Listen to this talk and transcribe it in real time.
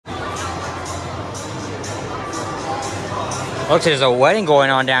Looks like there's a wedding going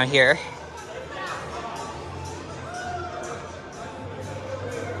on down here.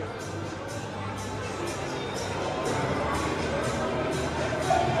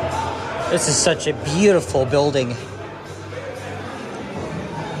 This is such a beautiful building.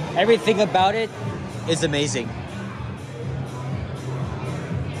 Everything about it is amazing.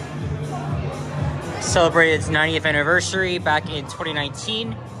 Celebrated its 90th anniversary back in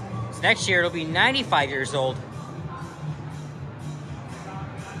 2019. So next year it'll be 95 years old.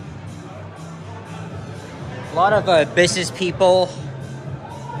 A lot of business people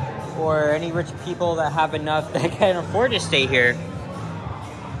or any rich people that have enough that can afford to stay here.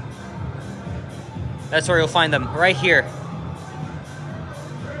 That's where you'll find them, right here.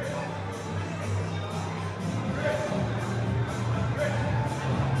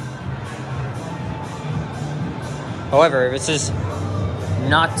 However, this is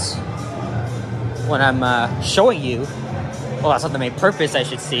not what I'm showing you. Well, that's not the main purpose, I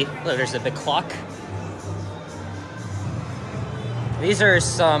should see. Look, there's a big clock. These are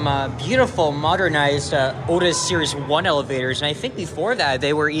some beautiful, modernized Otis Series 1 elevators. And I think before that,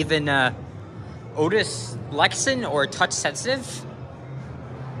 they were even Otis Lexan or touch sensitive.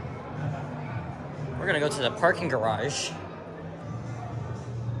 We're gonna go to the parking garage.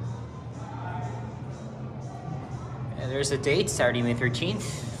 And there's the date, Saturday, May 13th,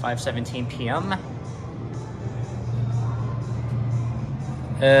 5:17 p.m.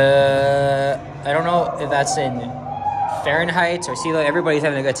 I don't know if that's in Fahrenheit or sea level. Everybody's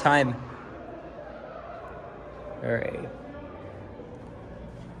having a good time. All right.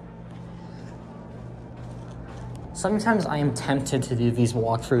 Sometimes I am tempted to do these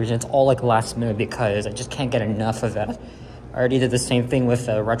walkthroughs and it's all like last minute because I just can't get enough of it. I already did the same thing with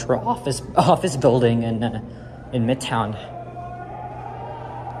a retro office building in Midtown.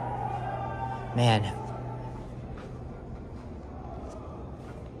 Man.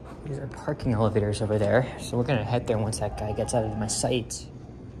 These are parking elevators over there. So we're gonna head there once that guy gets out of my sight.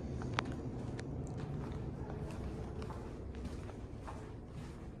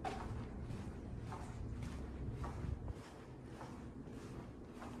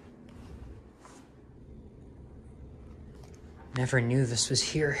 Never knew this was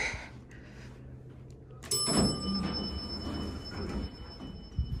here.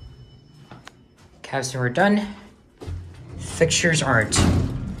 Cabs are done. Fixtures aren't.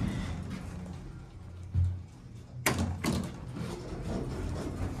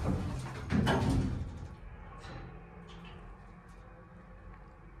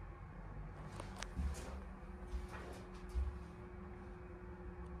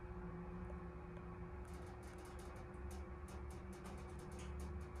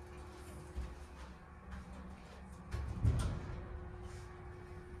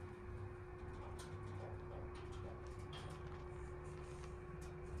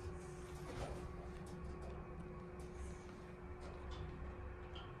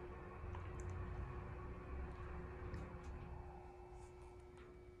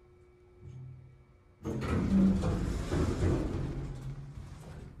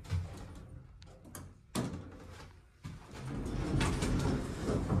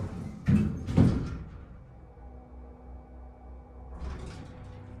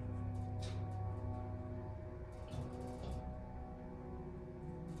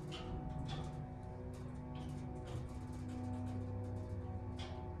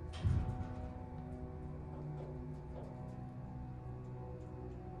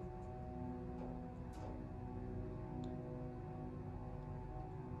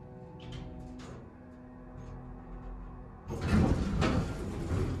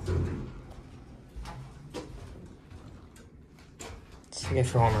 Take it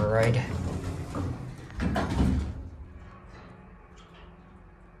for a ride.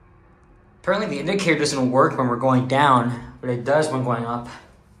 Apparently the indicator doesn't work when we're going down, but it does when going up.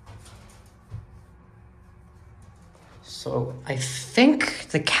 So I think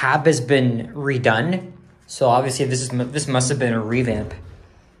the cab has been redone. So obviously this must have been a revamp.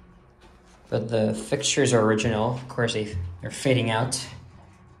 But the fixtures are original. Of course, they're fading out,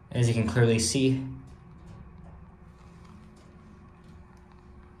 as you can clearly see.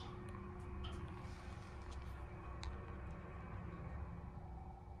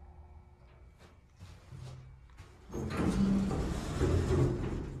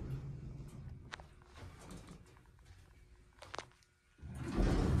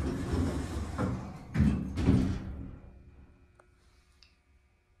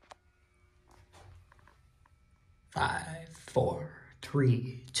 Five, four,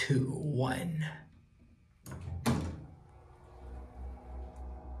 three, two, one.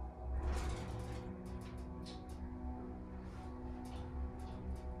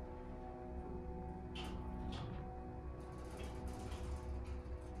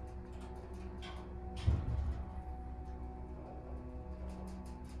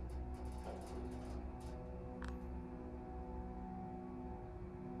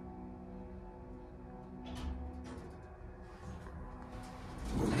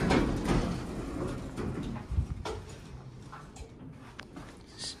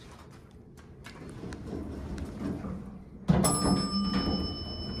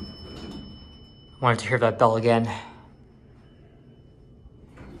 Wanted to hear that bell again.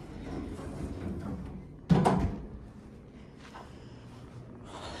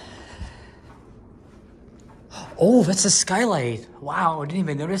 Oh, that's a skylight. Wow, I didn't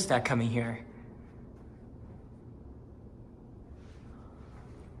even notice that coming here.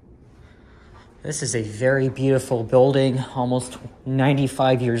 This is a very beautiful building, almost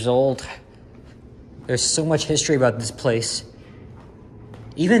 95 years old. There's so much history about this place.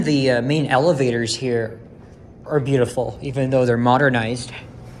 Even the main elevators here are beautiful, even though they're modernized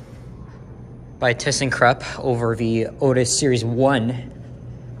by ThyssenKrupp over the Otis Series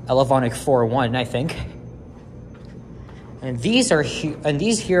 1, Elevonic 4.1, I think. And these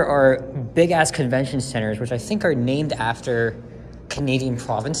here are big-ass convention centers, which I think are named after Canadian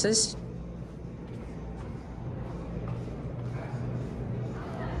provinces.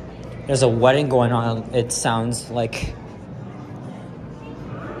 There's a wedding going on, it sounds like.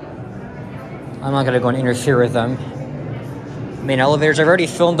 I'm not gonna go and interfere with them. Main elevators, I've already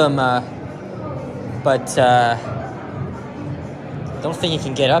filmed them, but don't think you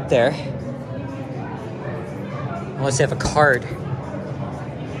can get up there unless you have a card.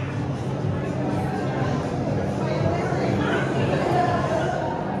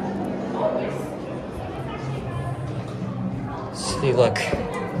 See, look,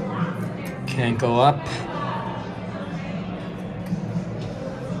 can't go up.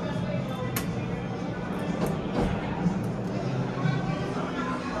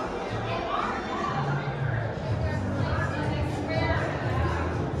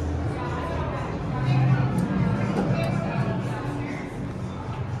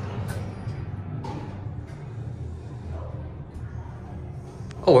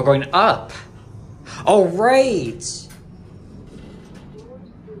 Oh, we're going up. Oh, right.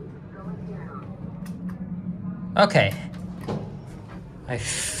 Okay. I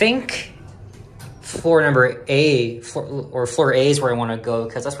think floor number A, floor A is where I want to go,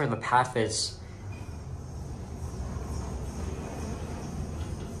 because that's where the path is.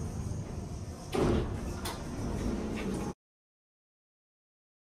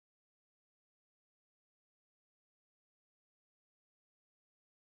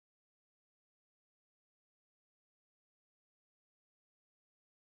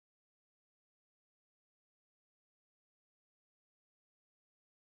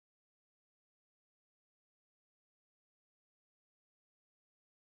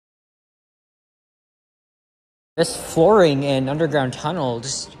 This flooring in underground tunnel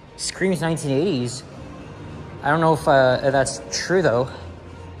just screams 1980s. I don't know if that's true though.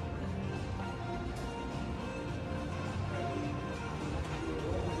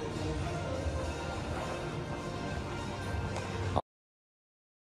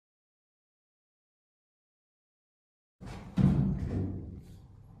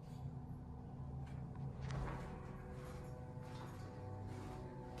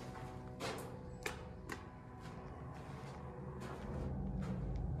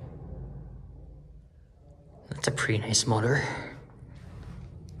 That's a pretty nice motor.